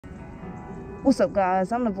What's up,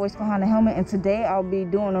 guys? I'm the voice behind the helmet, and today I'll be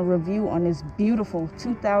doing a review on this beautiful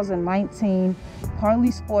 2019 Harley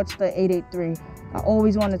Sportster 883. I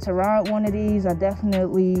always wanted to ride one of these. I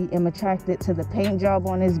definitely am attracted to the paint job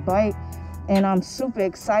on this bike, and I'm super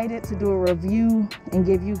excited to do a review and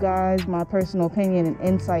give you guys my personal opinion and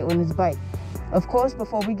insight on this bike. Of course,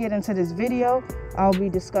 before we get into this video, I'll be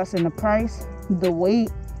discussing the price, the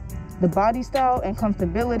weight, the body style, and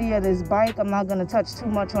comfortability of this bike. I'm not going to touch too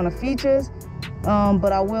much on the features,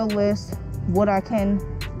 but I will list what I can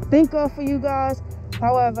think of for you guys.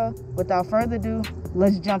 However, without further ado,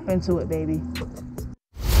 let's jump into it, baby.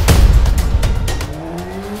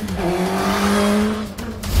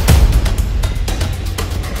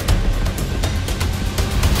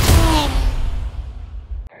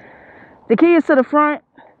 The key is to the front.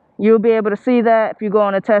 You'll be able to see that if you go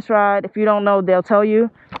on a test ride. If you don't know, they'll tell you.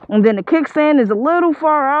 And then the kickstand is a little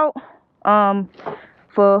far out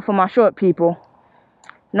for my short people.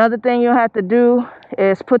 Another thing you'll have to do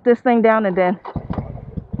is put this thing down and then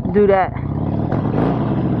do that.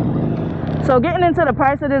 So getting into the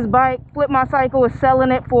price of this bike, Flip My Cycle is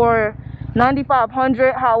selling it for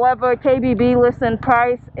 $9,500. However, KBB listing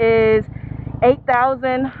price is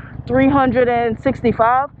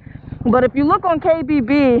 $8,365. But if you look on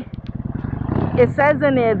KBB, it says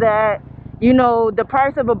in there that, you know, the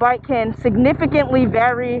price of a bike can significantly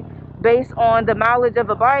vary based on the mileage of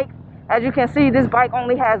a bike. As you can see, this bike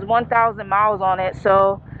only has 1,000 miles on it.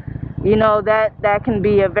 So, you know, that can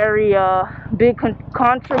be a very big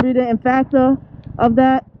contributing factor of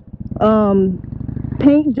that.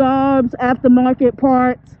 Paint jobs, aftermarket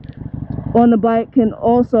parts on the bike can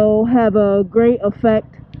also have a great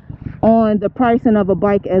effect on the pricing of a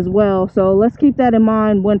bike as well. So let's keep that in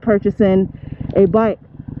mind when purchasing a bike.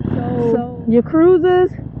 So your cruisers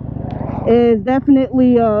is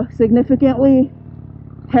definitely significantly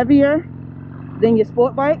heavier than your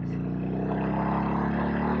sport bikes.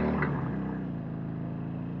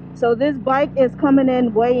 So this bike is coming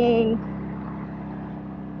in weighing,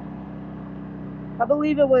 I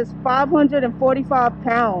believe it was 545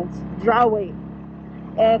 pounds dry weight.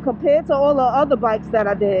 And compared to all the other bikes that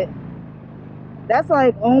I did, that's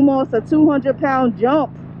like almost a 200-pound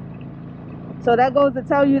jump. So that goes to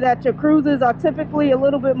tell you that your cruisers are typically a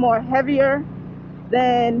little bit more heavier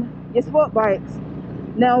than your sport bikes.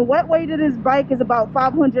 Now, wet weight of this bike is about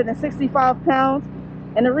 565 pounds.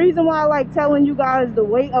 And the reason why I like telling you guys the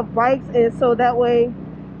weight of bikes is so that way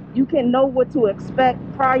you can know what to expect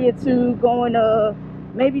prior to going to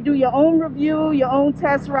maybe do your own review, your own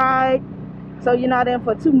test ride, so you're not in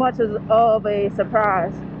for too much of a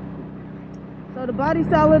surprise. So the body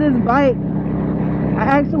style of this bike, I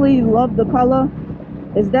actually love the color.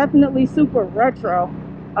 It's definitely super retro.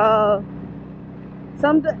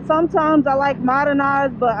 Sometimes I like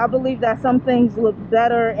modernized, but I believe that some things look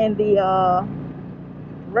better in the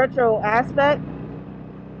retro aspect.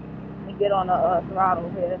 Let me get on a throttle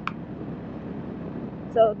here.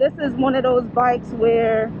 So this is one of those bikes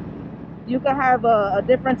where you can have a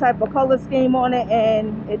different type of color scheme on it,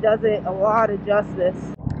 and it does it a lot of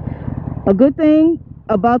justice. A good thing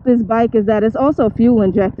about this bike is that it's also fuel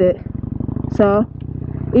injected. So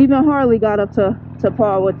even Harley got up to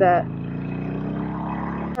par with that.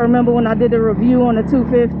 I remember when I did a review on the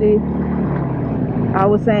 250, I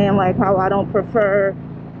was saying like how I don't prefer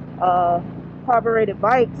carbureted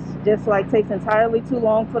bikes, just like takes entirely too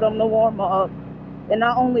long for them to warm up. And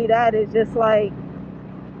not only that, it's just like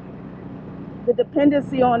the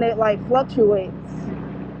dependency on it like fluctuates.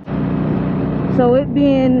 So it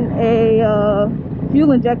being a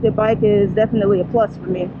fuel injected bike is definitely a plus for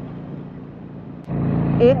me.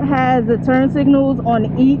 It has the turn signals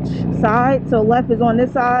on each side. So left is on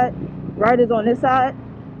this side, right is on this side.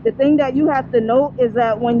 The thing that you have to note is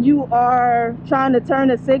that when you are trying to turn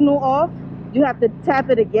the signal off, you have to tap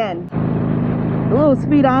it again. The little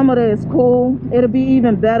speedometer is cool. It'll be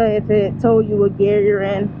even better if it told you what gear you're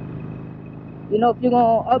in. You know, if you're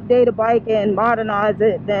gonna update a bike and modernize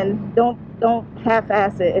it, then don't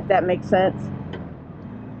half-ass it, if that makes sense.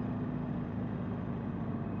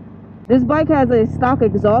 This bike has a stock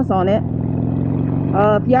exhaust on it.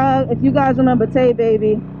 If you guys remember Tay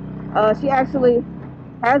Baby, she actually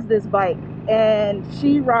has this bike, and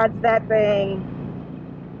she rides that thing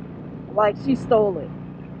like she stole it.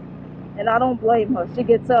 And I don't blame her. She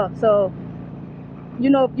gets up. So, you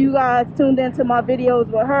know, if you guys tuned into my videos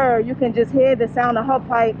with her, you can just hear the sound of her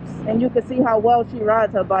pipes, and you can see how well she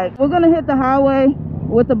rides her bike. We're gonna hit the highway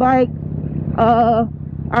with the bike.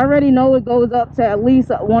 I already know it goes up to at least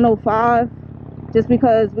 105, just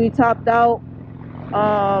because we topped out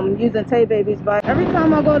using Tay Baby's bike. Every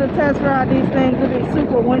time I go to test ride these things, it be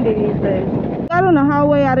super windy these days. out on the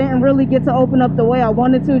highway, I didn't really get to open up the way I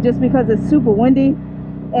wanted to, just because it's super windy,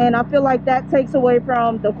 and I feel like that takes away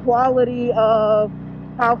from the quality of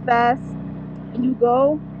how fast you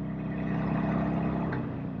go.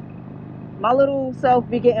 My little self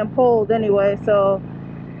be getting pulled anyway, so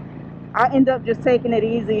I end up just taking it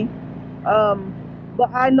easy. But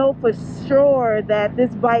I know for sure that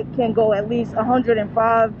this bike can go at least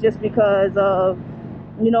 105, just because of,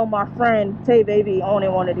 you know, my friend Tay Baby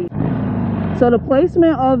owning one of these. So the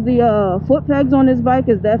placement of the foot pegs on this bike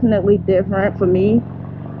is definitely different for me.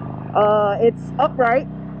 It's upright,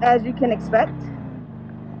 as you can expect.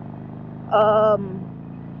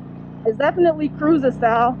 It's definitely cruiser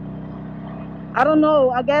style. I don't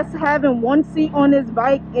know, I guess having one seat on this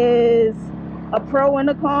bike is a pro and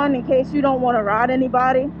a con, in case you don't want to ride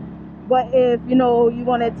anybody. But if, you know, you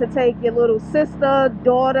wanted to take your little sister,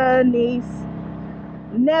 daughter, niece,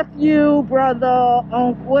 nephew, brother,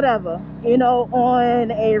 uncle, whatever, you know,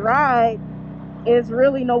 on a ride, it's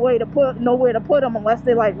really nowhere to put them, unless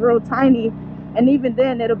they're like real tiny, and even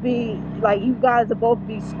then it'll be like you guys will both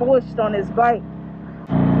be squished on this bike.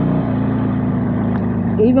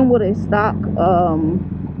 Even with a stock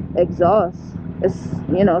exhaust, it's,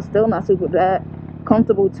 you know, still not super bad.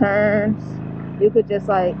 Comfortable turns, you could just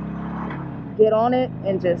like get on it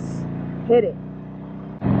and just hit it.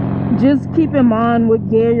 Just keep in mind what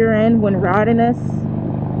gear you're in when riding this,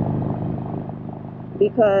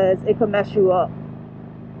 because it could mess you up.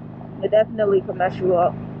 It definitely could mess you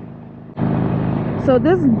up. So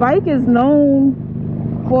this bike is known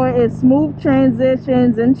for its smooth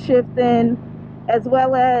transitions and shifting, as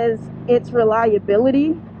well as its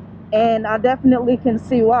reliability, and I definitely can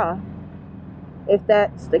see why, if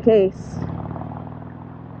that's the case.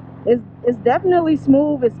 It's definitely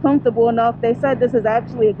smooth, it's comfortable enough. They said this is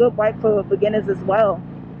actually a good bike for beginners as well,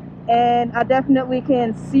 and I definitely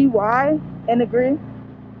can see why and agree.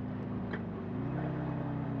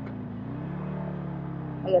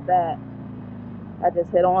 Look at that, I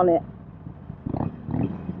just hit on it.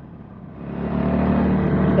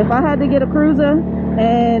 If I had to get a cruiser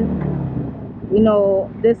and, you know,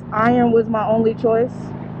 this iron was my only choice,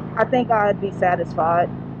 I think I'd be satisfied,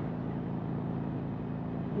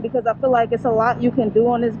 because I feel like it's a lot you can do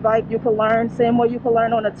on this bike. You can learn same way you can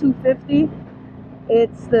learn on a 250.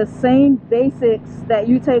 It's the same basics that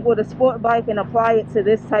you take with a sport bike and apply it to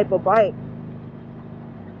this type of bike.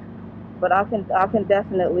 But I can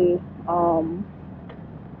definitely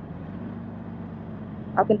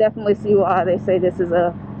see why they say this is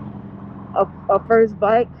a first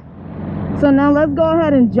bike. So now let's go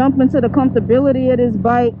ahead and jump into the comfortability of this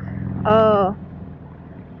bike.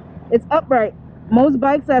 It's upright. Most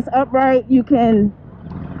bikes that's upright, you can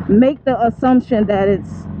make the assumption that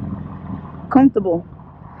it's comfortable.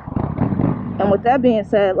 And with that being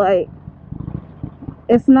said, like,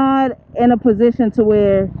 it's not in a position to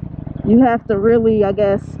where you have to really, I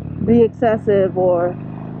guess, be excessive or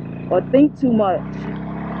think too much.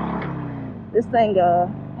 This thing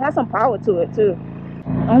has some power to it too.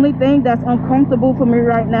 Only thing that's uncomfortable for me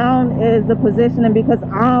right now is the positioning, because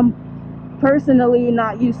I'm personally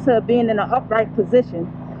not used to being in an upright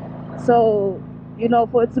position. So, you know,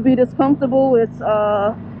 for it to be this comfortable, it's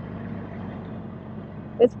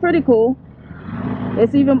pretty cool.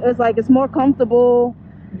 It's like it's more comfortable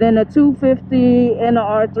than a 250 and a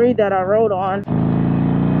R3 that I rode on.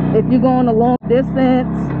 If you're going a long distance,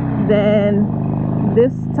 then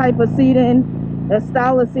this type of seating, that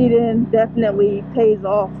style of seating, definitely pays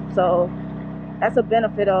off. So that's a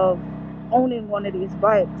benefit of owning one of these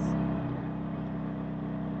bikes.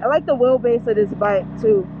 I like the wheelbase of this bike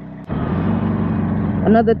too.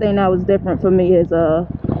 Another thing that was different for me is the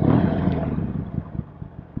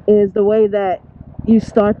way that you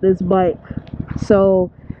start this bike. So,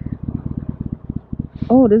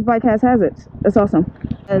 oh, this bike has hazards. That's awesome.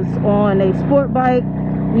 As on a sport bike,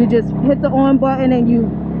 you just hit the on button and you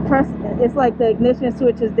press. It's like the ignition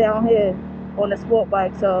switch is down here on the sport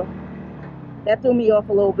bike. So that threw me off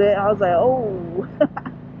a little bit. I was like, oh.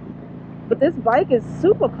 But this bike is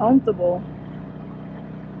super comfortable.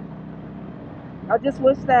 I just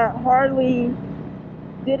wish that Harley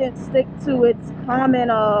didn't stick to its common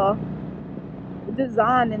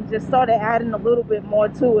design and just started adding a little bit more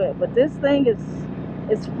to it. But this thing is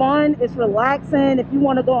fun, it's relaxing. If you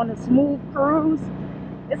want to go on a smooth cruise,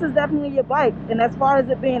 this is definitely your bike. And as far as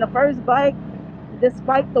it being a first bike,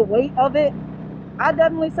 despite the weight of it, I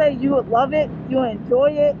definitely say you would love it, you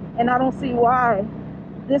enjoy it, and I don't see why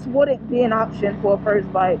this wouldn't be an option for a first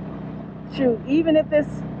bike. Shoot, even if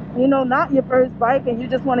it's, you know, not your first bike and you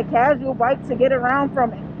just want a casual bike to get around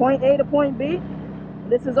from point A to point B,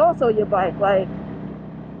 this is also your bike. Like,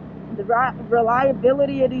 The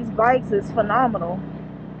reliability of these bikes is phenomenal.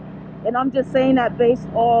 And I'm just saying that based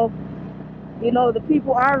off, you know, the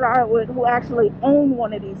people I ride with who actually own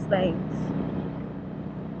one of these things.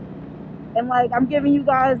 And like, I'm giving you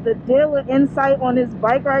guys the dealer insight on this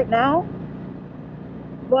bike right now.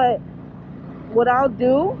 But what I'll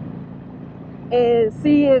do is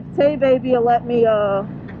see if Tay Baby will let me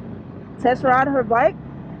test ride her bike,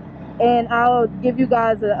 and I'll give you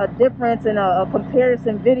guys a difference in a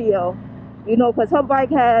comparison video, you know, because her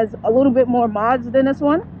bike has a little bit more mods than this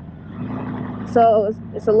one, so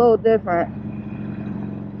it's a little different.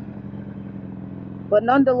 But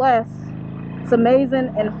nonetheless, it's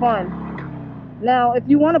amazing and fun. Now, if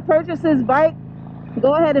you want to purchase this bike,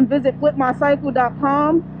 go ahead and visit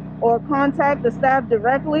flipmycycle.com or contact the staff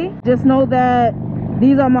directly. Just know that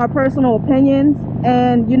these are my personal opinions,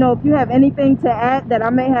 and you know, if you have anything to add that I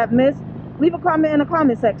may have missed, leave a comment in the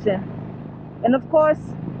comment section. And of course,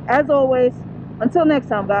 as always, until next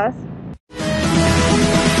time, guys.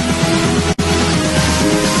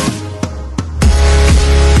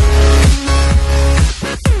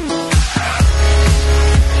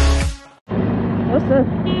 What's this?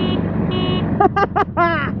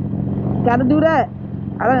 Gotta do that.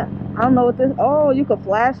 I don't know what this. Oh, you can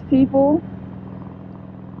flash people.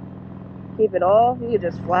 Keep it off. You can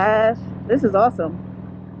just flash. This is awesome.